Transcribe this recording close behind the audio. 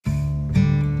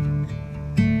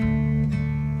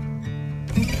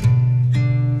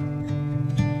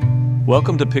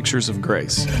Welcome to Pictures of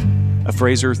Grace, a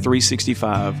Fraser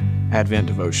 365 Advent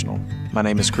devotional. My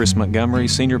name is Chris Montgomery,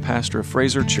 Senior Pastor of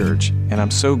Fraser Church, and I'm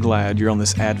so glad you're on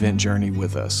this Advent journey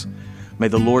with us. May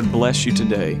the Lord bless you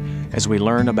today as we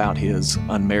learn about His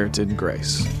unmerited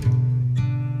grace.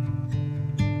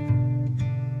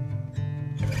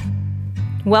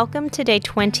 Welcome to day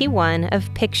 21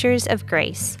 of Pictures of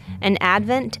Grace, an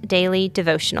Advent daily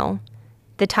devotional.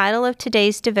 The title of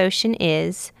today's devotion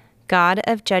is God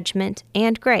of Judgment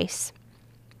and Grace.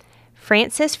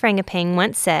 Francis Frangipane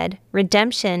once said,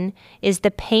 "Redemption is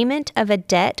the payment of a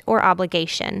debt or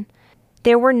obligation.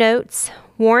 There were notes,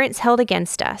 warrants held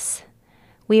against us.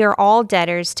 We are all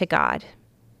debtors to God.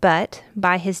 But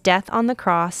by His death on the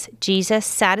cross, Jesus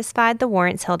satisfied the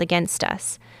warrants held against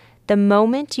us. The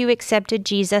moment you accepted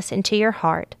Jesus into your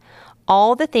heart,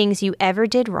 all the things you ever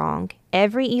did wrong,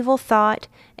 every evil thought,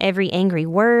 every angry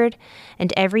word,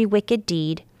 and every wicked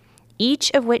deed,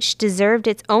 each of which deserved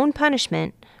its own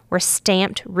punishment, were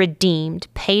stamped, redeemed,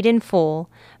 paid in full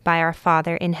by our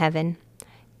Father in heaven.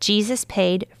 Jesus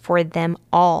paid for them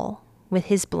all with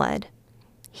His blood.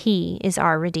 He is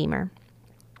our Redeemer."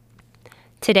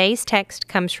 Today's text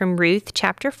comes from Ruth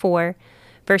chapter 4,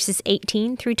 verses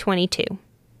 18 through 22.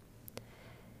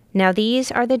 Now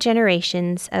these are the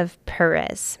generations of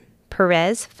Perez.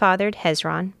 Perez fathered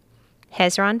Hezron.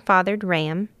 Hezron fathered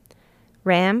Ram.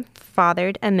 Ram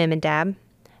fathered Amminadab.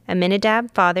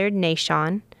 Amminadab fathered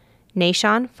Nahshon.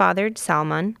 Nahshon fathered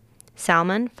Salmon.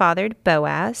 Salmon fathered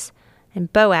Boaz.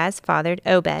 And Boaz fathered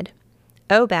Obed.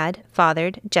 Obed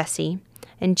fathered Jesse.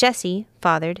 And Jesse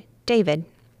fathered David.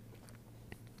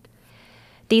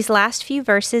 These last few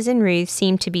verses in Ruth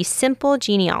seem to be simple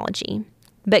genealogy.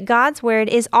 But God's word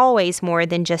is always more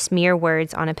than just mere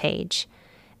words on a page.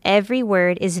 Every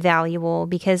word is valuable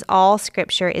because all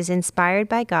Scripture is inspired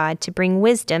by God to bring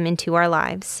wisdom into our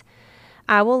lives.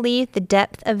 I will leave the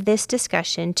depth of this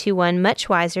discussion to one much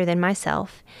wiser than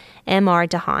myself, M.R.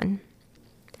 DeHaan.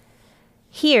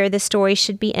 Here the story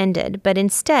should be ended, but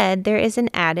instead there is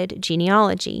an added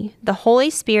genealogy. The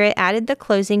Holy Spirit added the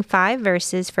closing 5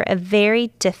 verses for a very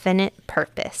definite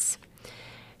purpose.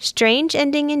 Strange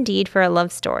ending indeed for a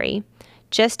love story.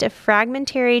 Just a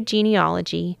fragmentary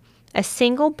genealogy, a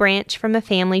single branch from a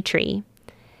family tree.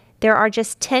 There are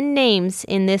just 10 names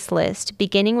in this list,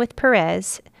 beginning with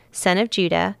Perez, son of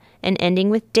Judah, and ending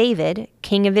with David,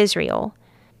 king of Israel.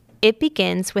 It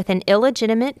begins with an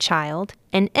illegitimate child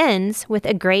and ends with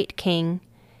a great king.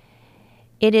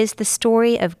 It is the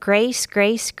story of grace,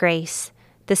 grace, grace.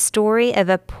 The story of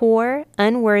a poor,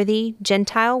 unworthy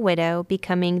Gentile widow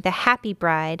becoming the happy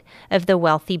bride of the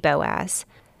wealthy Boaz.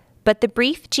 But the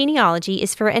brief genealogy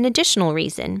is for an additional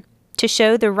reason, to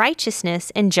show the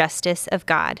righteousness and justice of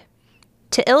God.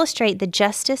 To illustrate the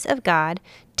justice of God,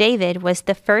 David was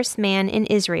the first man in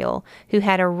Israel who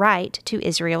had a right to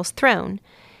Israel's throne.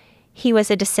 He was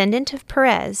a descendant of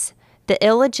Perez, the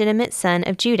illegitimate son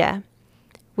of Judah.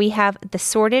 We have the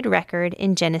sordid record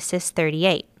in Genesis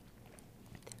 38.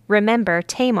 Remember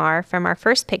Tamar from our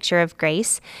first picture of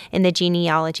grace in the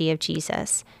genealogy of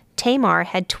Jesus. Tamar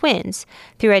had twins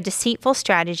through a deceitful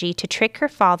strategy to trick her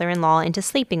father-in-law into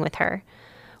sleeping with her.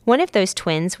 One of those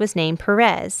twins was named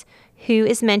Perez, who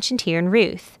is mentioned here in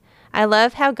Ruth. I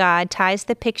love how God ties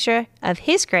the picture of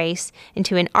His grace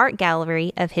into an art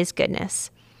gallery of His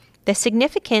goodness. The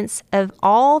significance of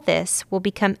all this will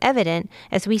become evident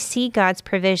as we see God's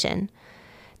provision.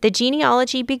 The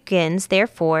genealogy begins,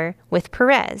 therefore, with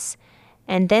Perez,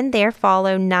 and then there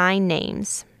follow 9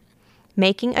 names,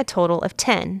 making a total of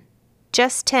 10.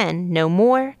 Just 10, no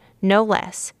more, no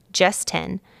less, just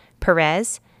 10.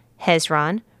 Perez,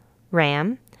 Hezron,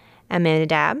 Ram,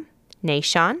 Amminadab,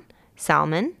 Nahshon,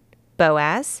 Salmon,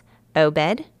 Boaz,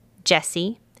 Obed,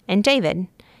 Jesse, and David,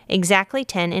 exactly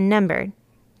 10 in number.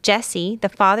 Jesse, the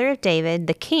father of David,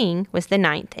 the king, was the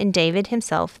 9th, and David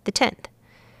himself the 10th.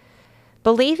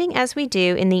 Believing as we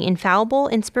do in the infallible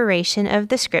inspiration of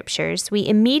the Scriptures, we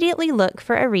immediately look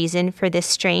for a reason for this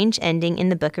strange ending in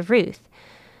the book of Ruth.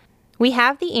 We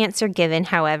have the answer given,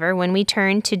 however, when we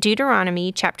turn to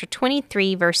Deuteronomy chapter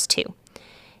 23, verse 2.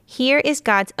 Here is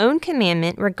God's own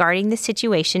commandment regarding the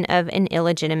situation of an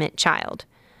illegitimate child.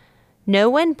 No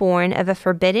one born of a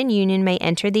forbidden union may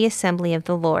enter the assembly of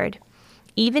the Lord,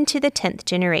 even to the 10th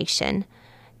generation.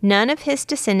 None of his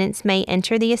descendants may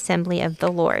enter the assembly of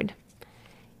the Lord.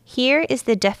 Here is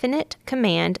the definite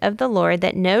command of the Lord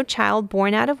that no child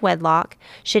born out of wedlock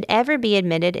should ever be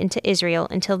admitted into Israel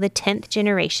until the 10th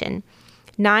generation.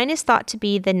 9 is thought to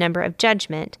be the number of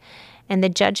judgment, and the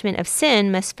judgment of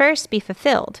sin must first be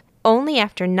fulfilled. Only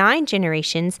after 9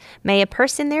 generations may a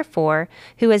person, therefore,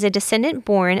 who is a descendant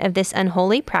born of this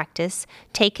unholy practice,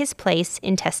 take his place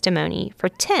in testimony, for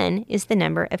 10 is the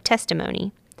number of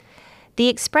testimony. The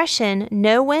expression,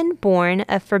 "no one born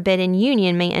of forbidden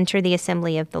union may enter the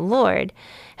assembly of the Lord,"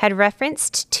 had reference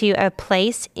to a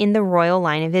place in the royal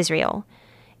line of Israel.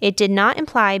 It did not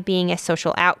imply being a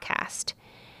social outcast.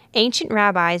 Ancient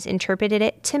rabbis interpreted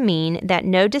it to mean that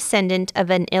no descendant of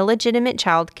an illegitimate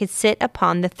child could sit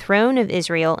upon the throne of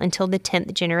Israel until the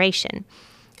 10th generation.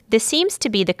 This seems to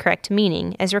be the correct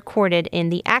meaning, as recorded in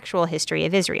the actual history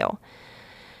of Israel.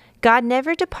 God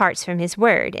never departs from his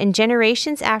word, and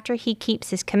generations after he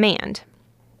keeps his command.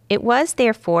 It was,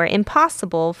 therefore,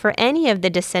 impossible for any of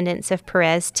the descendants of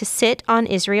Perez to sit on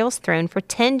Israel's throne for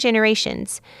 10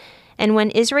 generations. And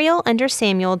when Israel under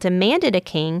Samuel demanded a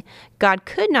king, God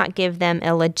could not give them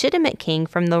a legitimate king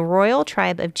from the royal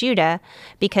tribe of Judah,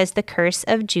 because the curse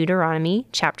of Deuteronomy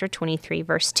chapter 23,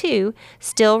 verse 2,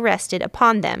 still rested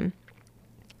upon them.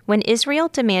 When Israel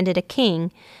demanded a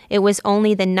king, it was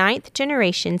only the 9th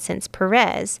generation since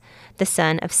Perez, the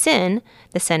son of Sin,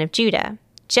 the son of Judah.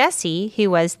 Jesse,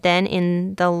 who was then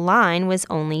in the line, was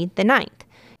only the 9th.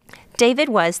 David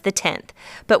was the 10th,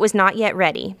 but was not yet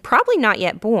ready, probably not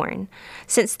yet born.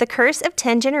 Since the curse of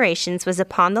 10 generations was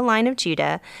upon the line of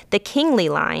Judah, the kingly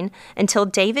line, until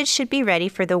David should be ready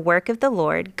for the work of the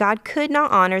Lord, God could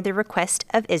not honor the request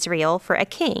of Israel for a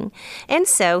king, and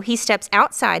so he steps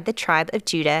outside the tribe of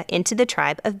Judah into the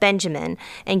tribe of Benjamin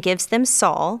and gives them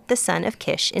Saul, the son of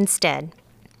Kish, instead.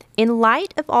 In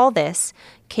light of all this,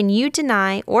 can you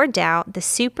deny or doubt the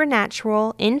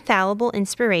supernatural, infallible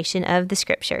inspiration of the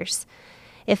Scriptures?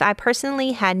 If I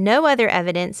personally had no other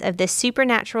evidence of this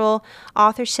supernatural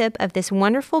authorship of this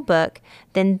wonderful book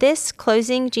than this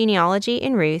closing genealogy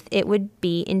in Ruth, it would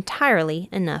be entirely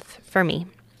enough for me.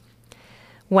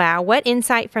 Wow, what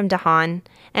insight from Dahan.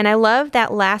 And I love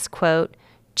that last quote.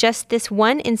 Just this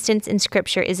one instance in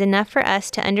Scripture is enough for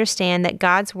us to understand that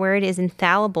God's word is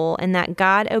infallible and that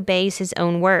God obeys his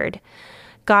own word.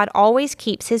 God always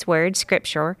keeps his word,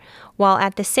 Scripture, while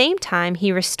at the same time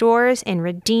he restores and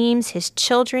redeems his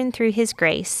children through his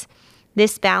grace.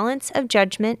 This balance of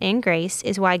judgment and grace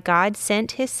is why God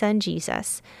sent his Son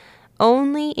Jesus.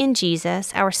 Only in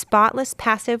Jesus, our spotless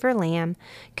Passover lamb,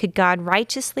 could God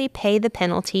righteously pay the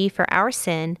penalty for our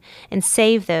sin and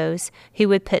save those who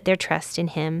would put their trust in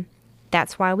him.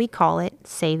 That's why we call it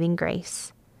saving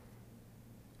grace.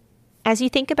 As you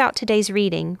think about today's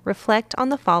reading, reflect on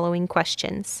the following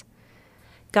questions.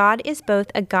 God is both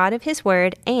a God of his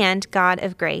word and God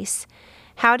of grace.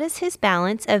 How does his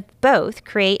balance of both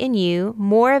create in you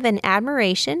more of an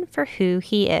admiration for who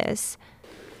he is?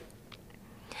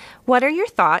 What are your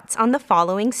thoughts on the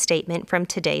following statement from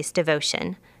today's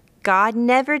devotion? God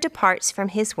never departs from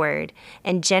his word,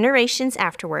 and generations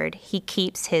afterward, he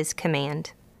keeps his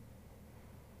command.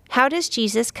 How does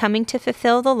Jesus coming to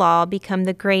fulfill the law become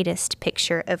the greatest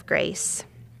picture of grace?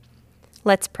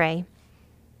 Let's pray.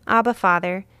 Abba,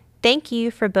 Father, thank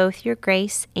you for both your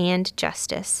grace and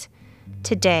justice.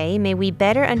 Today, may we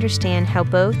better understand how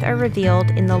both are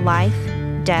revealed in the life,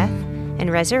 death,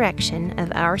 and resurrection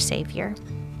of our Savior.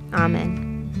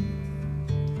 Amen.